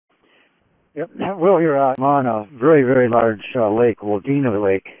Yep. Well, here I'm on a very, very large lake, Wadena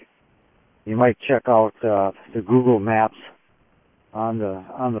Lake. You might check out the Google Maps on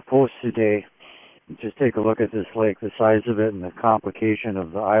the post today. Just take a look at this lake, the size of it, and the complication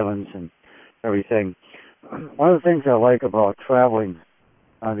of the islands and everything. One of the things I like about traveling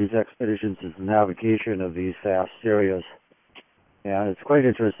on these expeditions is the navigation of these vast areas, and it's quite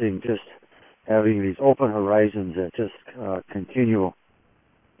interesting just having these open horizons that just continue.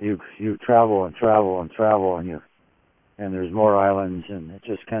 You travel and travel and travel, and there's more islands, and it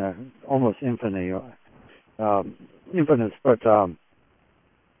just kind of almost infinite. But then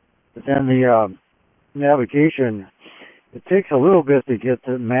the navigation, it takes a little bit to get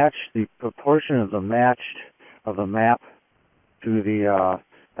to match the proportion of the map to the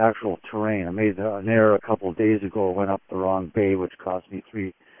actual terrain. I made an error a couple of days ago. Went up the wrong bay, which cost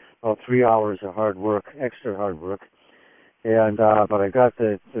me about 3 hours of extra hard work. And but I got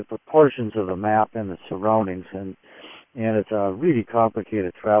the proportions of the map and the surroundings, and it's really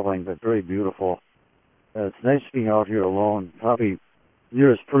complicated traveling, but very beautiful. It's nice being out here alone. Probably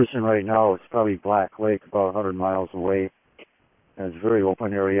nearest person right now is probably Black Lake, about 100 miles away. And it's a very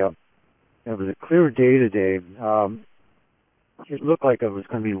open area. It was a clear day today. It looked like it was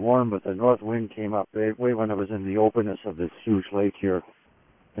going to be warm, but the north wind came up right when I was in the openness of this huge lake here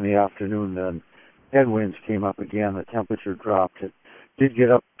in the afternoon. Then headwinds came up again. The temperature dropped. It did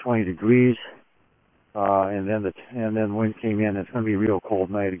get up 20 degrees, and then wind came in. It's going to be a real cold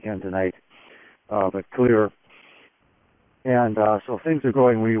night again tonight, but clear. And so things are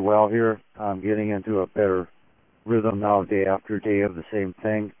going really well here. I'm getting into a better rhythm now, day after day of the same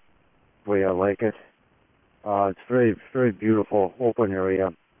thing, the way I like it. It's very, very beautiful, open area.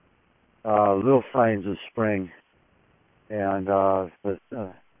 Little signs of spring, and but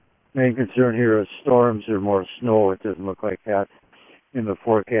main concern here is storms or more snow. It doesn't look like that in the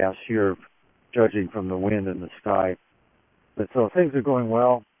forecast here, judging from the wind in the sky. But so things are going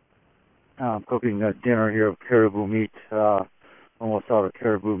well. I'm cooking dinner here of caribou meat, almost out of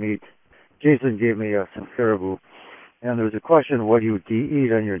caribou meat. Jason gave me some caribou. And there's a question, what do you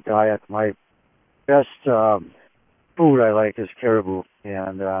eat on your diet? My best food I like is caribou.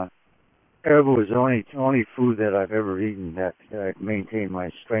 And caribou is the only food that I've ever eaten that I maintain my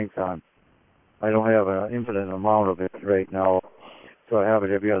strength on. I don't have an infinite amount of it right now, so I have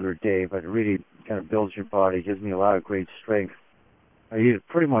it every other day, but it really kind of builds your body, gives me a lot of great strength. I eat it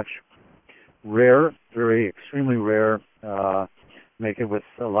pretty much rare, extremely rare. Make it with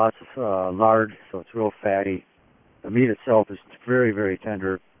lots of lard, so it's real fatty. The meat itself is very, very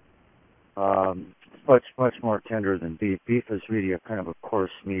tender. Much more tender than beef. Beef is really a kind of a coarse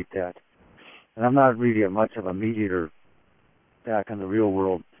meat and I'm not really much of a meat eater back in the real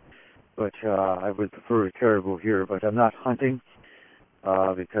world, but I would prefer caribou here. But I'm not hunting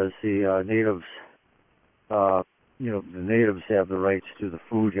because the natives, the natives have the rights to the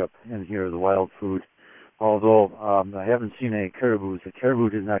food up in here, the wild food. Although I haven't seen any caribous. The caribou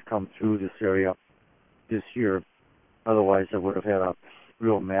did not come through this area this year. Otherwise, I would have had a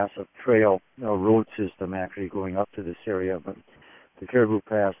real massive trail, road system actually going up to this area. But the caribou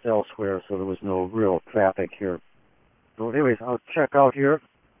passed elsewhere, so there was no real traffic here. So anyways, I'll check out here.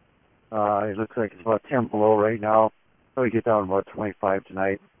 It looks like it's about 10 below right now. Probably get down about 25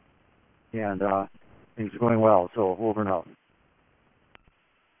 tonight. And things are going well, so over and out.